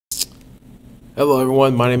Hello,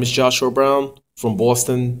 everyone. My name is Joshua Brown from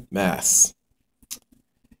Boston, Mass.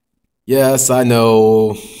 Yes, I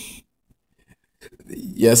know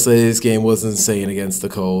yesterday's game was insane against the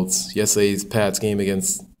Colts. Yesterday's Pats game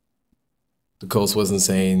against the Colts was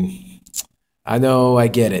insane. I know, I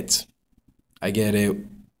get it. I get it.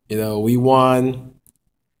 We won.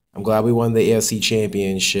 I'm glad we won the AFC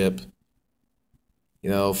Championship,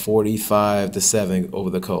 45-7 over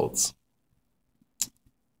the Colts.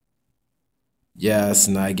 Yes,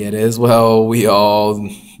 and I get it as well. We all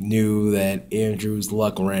knew that Andrew's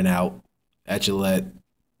luck ran out at Gillette.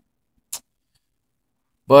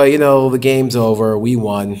 But the game's over. We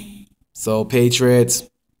won. So Patriots,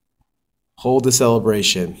 hold the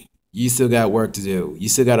celebration. You still got work to do. You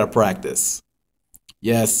still got to practice.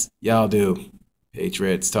 Yes, y'all do.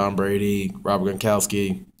 Patriots, Tom Brady, Robert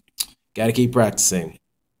Gronkowski, got to keep practicing.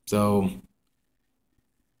 So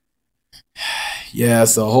yeah,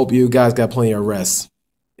 so hope you guys got plenty of rest.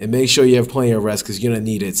 And make sure you have plenty of rest because you're going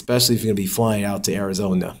to need it, especially if you're going to be flying out to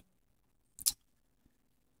Arizona.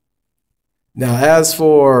 Now, as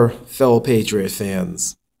for fellow Patriot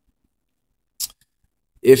fans,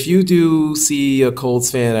 if you do see a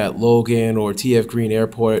Colts fan at Logan or TF Green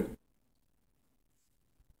Airport,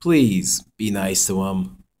 please be nice to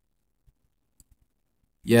them.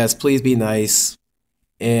 Yes, please be nice.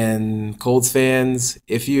 And Colts fans,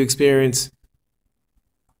 if you experience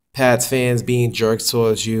Pats fans being jerks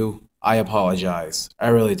towards you, I apologize. I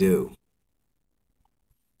really do.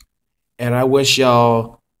 And I wish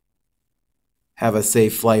y'all have a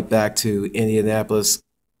safe flight back to Indianapolis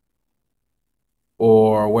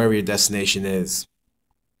or wherever your destination is.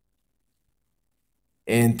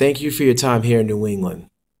 And thank you for your time here in New England.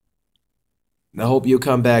 And I hope you'll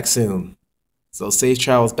come back soon. So safe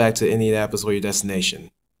travels back to Indianapolis or your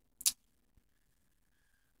destination.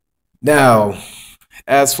 Now,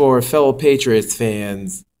 as for fellow Patriots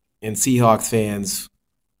fans and Seahawks fans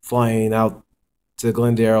flying out to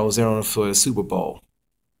Glendale, Arizona for the Super Bowl,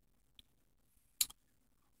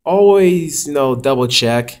 always, double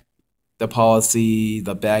check the policy,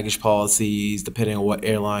 the baggage policies, depending on what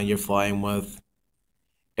airline you're flying with.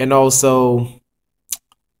 And also,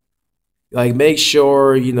 make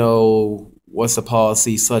sure you know what's the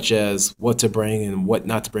policy, such as what to bring and what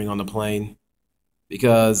not to bring on the plane.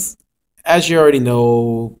 Because, as you already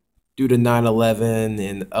know, due to 9/11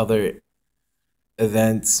 and other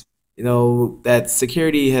events, that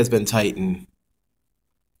security has been tightened.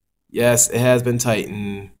 Yes, it has been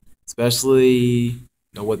tightened, especially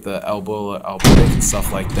with the Ebola outbreak and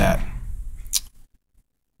stuff like that.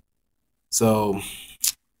 So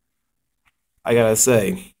I gotta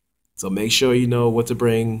say, so make sure you know what to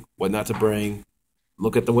bring, what not to bring.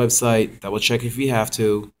 Look at the website. Double check if you have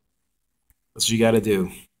to. That's what you gotta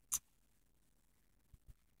do.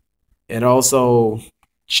 And also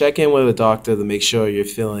check in with a doctor to make sure you're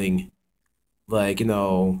feeling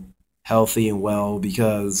healthy and well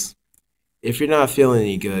because if you're not feeling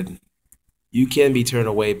any good, you can be turned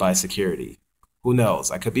away by security. Who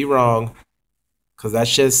knows? I could be wrong because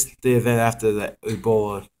that's just the event after the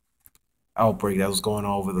Ebola outbreak that was going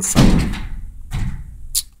on over the summer.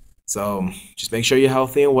 So just make sure you're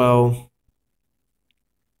healthy and well.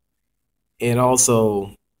 And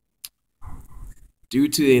also, due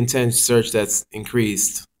to the intense search that's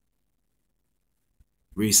increased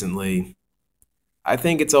recently, I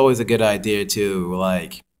think it's always a good idea to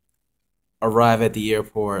arrive at the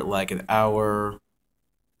airport like an hour,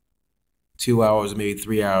 2 hours, maybe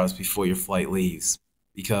 3 hours before your flight leaves.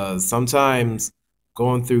 Because sometimes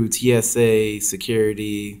going through TSA,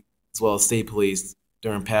 security, as well as state police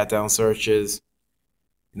during pat down searches,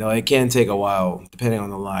 it can take a while depending on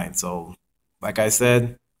the line. So, like I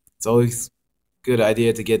said, it's always a good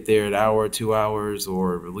idea to get there an hour, 2 hours,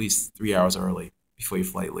 or at least 3 hours early before your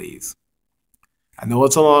flight leaves. I know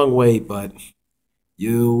it's a long wait, but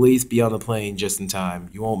you'll at least be on the plane just in time.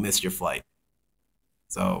 You won't miss your flight.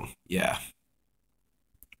 So, yeah,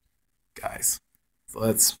 guys. So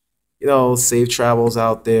let's, safe travels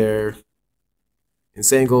out there. And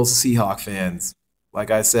same goes to Seahawk fans. Like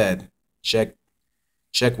I said, check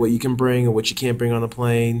what you can bring and what you can't bring on the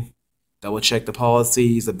plane. Double check the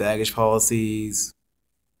policies, the baggage policies.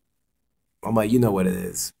 I'm like, you know what it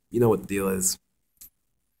is. You know what the deal is.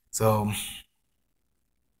 So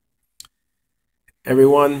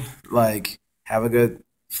everyone, have a good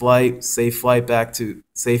flight, safe flight to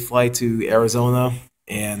Arizona,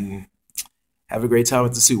 and have a great time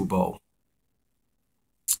at the Super Bowl.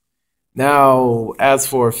 Now, as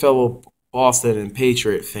for fellow Boston and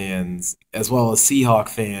Patriot fans, as well as Seahawk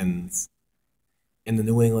fans in the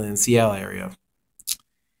New England and Seattle area,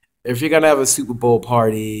 if you're gonna have a Super Bowl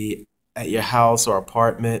party at your house or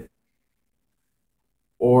apartment,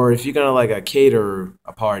 or if you're gonna like a cater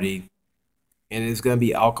a party and it's gonna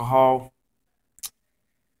be alcohol,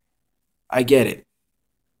 I get it.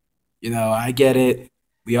 I get it.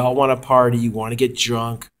 We all want to party, want to get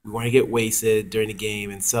drunk, we want to get wasted during the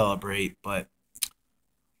game and celebrate, but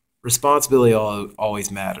responsibility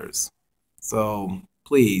always matters. So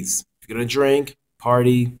please, if you're gonna drink,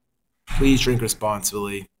 party, please drink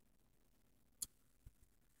responsibly.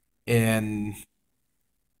 And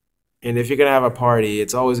and if you're gonna have a party,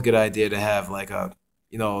 it's always a good idea to have like a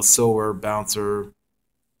sober bouncer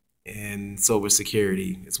and sober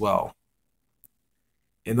security as well.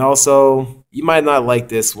 And also, you might not like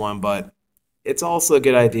this one, but it's also a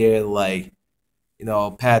good idea to like,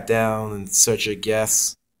 pat down and search your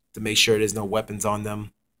guests to make sure there's no weapons on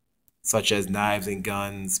them, such as knives and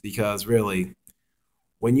guns, because really,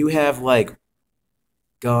 when you have like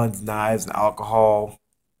guns, knives, and alcohol,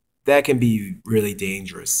 that can be really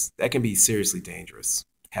dangerous. That can be seriously dangerous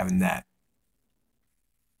having that.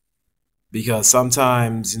 Because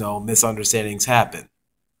sometimes, misunderstandings happen.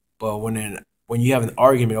 But when you have an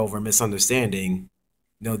argument over a misunderstanding,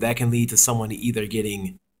 that can lead to someone either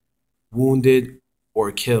getting wounded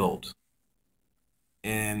or killed.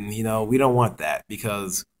 And we don't want that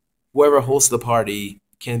because whoever hosts the party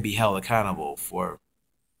can be held accountable for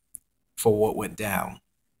what went down.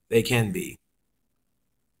 They can be.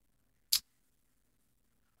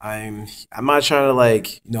 I'm not trying to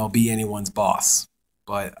like, be anyone's boss,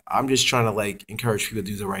 but I'm just trying to like encourage people to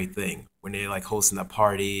do the right thing when they're like hosting a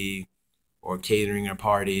party or catering a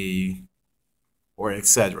party or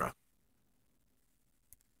etc.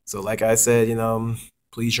 So like I said,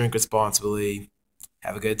 please drink responsibly,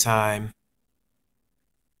 have a good time,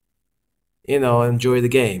 enjoy the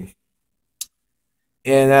game.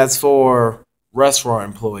 And as for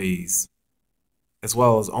restaurant employees as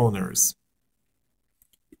well as owners,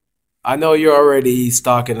 I know you're already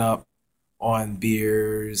stocking up on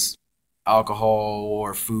beers, alcohol,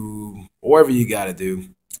 or food, or whatever you got to do.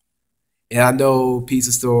 And I know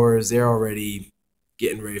pizza stores, they're already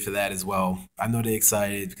getting ready for that as well. I know they're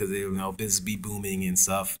excited because business be booming and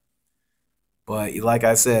stuff. But like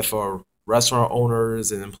I said, for restaurant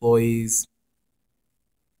owners and employees,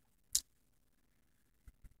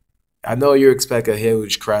 I know you expect a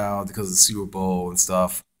huge crowd because of the Super Bowl and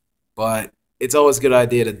stuff, but it's always a good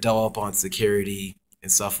idea to double up on security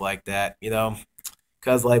and stuff like that.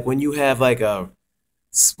 Because like when you have like a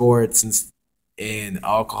sports and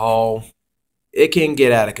alcohol, it can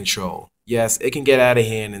get out of control. Yes, it can get out of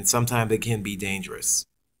hand, and sometimes it can be dangerous.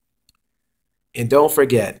 And don't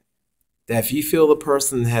forget that if you feel the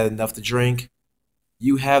person had enough to drink,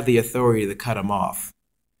 you have the authority to cut them off.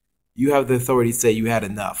 You have the authority to say you had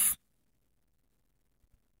enough.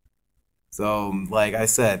 So, like I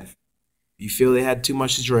said, if you feel they had too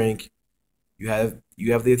much to drink, you have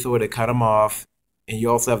the authority to cut them off, and you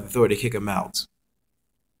also have the authority to kick them out.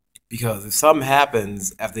 Because if something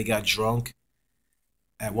happens after they got drunk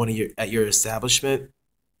at your establishment,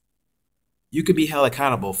 you could be held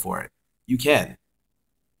accountable for it. You can.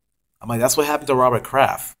 I'm like, that's what happened to Robert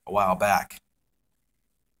Kraft a while back.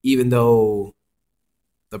 Even though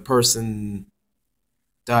the person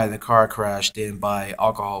died in a car crash, didn't buy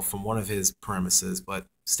alcohol from one of his premises, but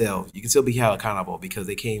still, you can still be held accountable because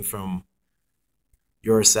they came from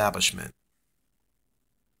your establishment.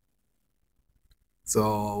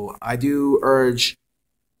 So I do urge,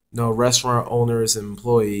 restaurant owners and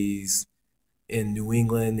employees in New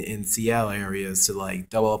England and Seattle areas to like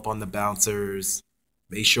double up on the bouncers,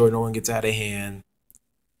 make sure no one gets out of hand.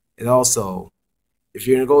 And also, if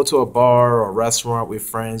you're gonna go to a bar or a restaurant with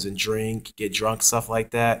friends and drink, get drunk, stuff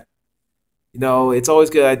like that, it's always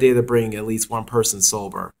a good idea to bring at least one person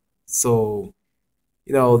sober. So,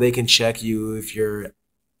 they can check you if you're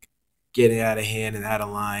getting out of hand and out of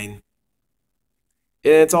line.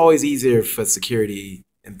 And it's always easier for security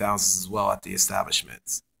and bouncers as well at the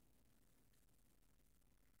establishments.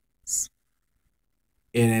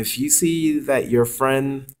 And if you see that your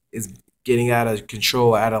friend is getting out of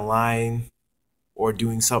control, out of line, or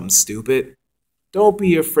doing something stupid, don't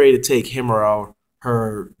be afraid to take him or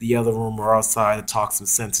her the other room or outside to talk some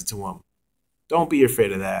sense into him. Don't be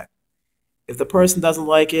afraid of that. If the person doesn't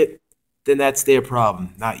like it, then that's their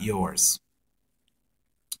problem, not yours.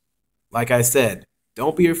 Like I said,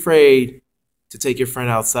 don't be afraid to take your friend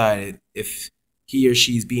outside if he or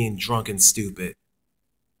she's being drunk and stupid.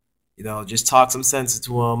 Just talk some sense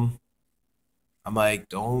into him. I'm like,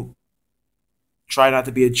 don't try not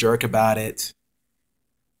to be a jerk about it.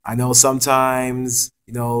 I know sometimes,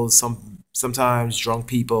 sometimes drunk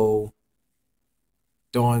people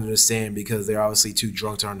don't understand because they're obviously too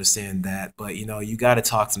drunk to understand that. But you got to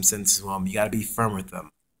talk some sense to them. You got to be firm with them.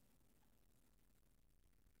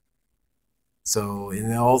 So,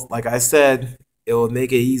 like I said, it will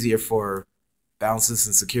make it easier for bouncers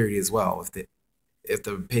and security as well if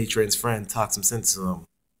the patron's friend talks some sense to them.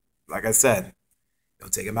 Like I said,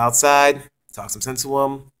 take them outside, talk some sense to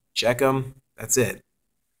them, check them. That's it.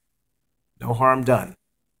 No harm done.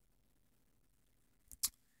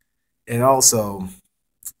 And also,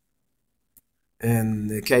 in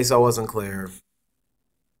the case I wasn't clear,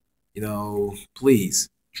 please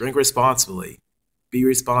drink responsibly. Be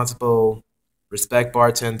responsible. Respect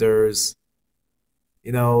bartenders.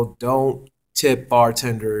 Don't tip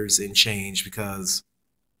bartenders in change because,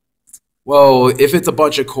 well, if it's a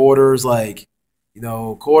bunch of quarters, like,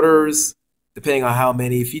 quarters, depending on how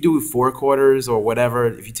many, if you do 4 quarters or whatever,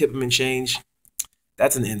 if you tip them in change,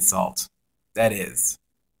 that's an insult. That is.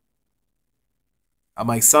 I'm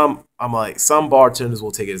like some bartenders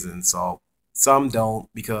will take it as an insult. Some don't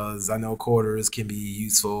because I know quarters can be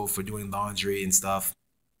useful for doing laundry and stuff.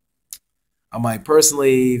 I'm like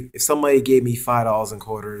personally, if somebody gave me $5 in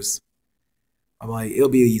quarters, I'm like it'll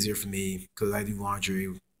be easier for me because I do laundry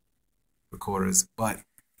with quarters. But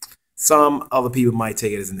some other people might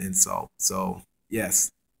take it as an insult. So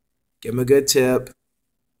yes, give them a good tip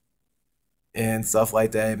and stuff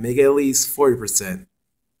like that. Make it at least 40%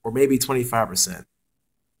 or maybe 25%.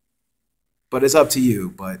 But it's up to you.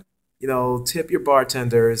 But tip your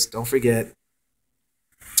bartenders. Don't forget,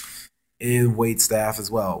 and wait staff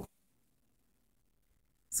as well.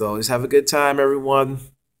 So just have a good time, everyone.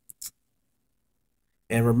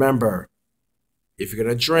 And remember, if you're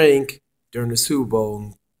gonna drink during the Super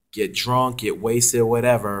Bowl, get drunk, get wasted,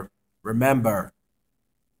 whatever. Remember,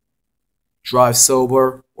 drive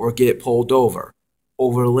sober or get pulled over.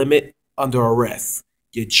 Over the limit, under arrest.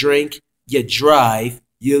 You drink, you drive,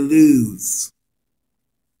 you lose.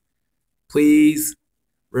 Please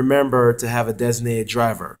remember to have a designated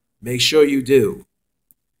driver. Make sure you do.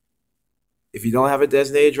 If you don't have a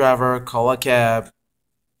designated driver, call a cab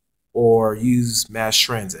or use mass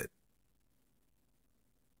transit.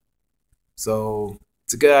 So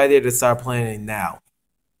it's a good idea to start planning now.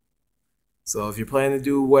 So if you're planning to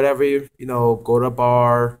do whatever, go to a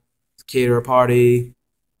bar, cater a party,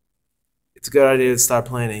 it's a good idea to start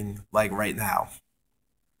planning like right now.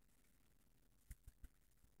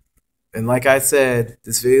 And like I said,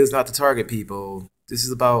 this video is not to target people. This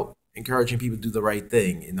is about encouraging people to do the right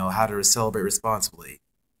thing, how to celebrate responsibly.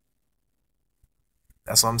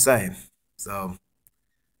 That's what I'm saying. So,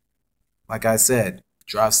 like I said,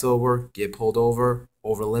 drive sober, get pulled over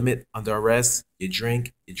limit, under arrest, you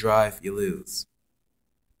drink, you drive, you lose.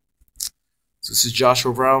 So this is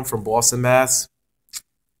Joshua Brown from Boston, Mass.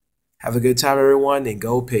 Have a good time, everyone, and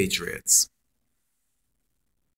go Patriots.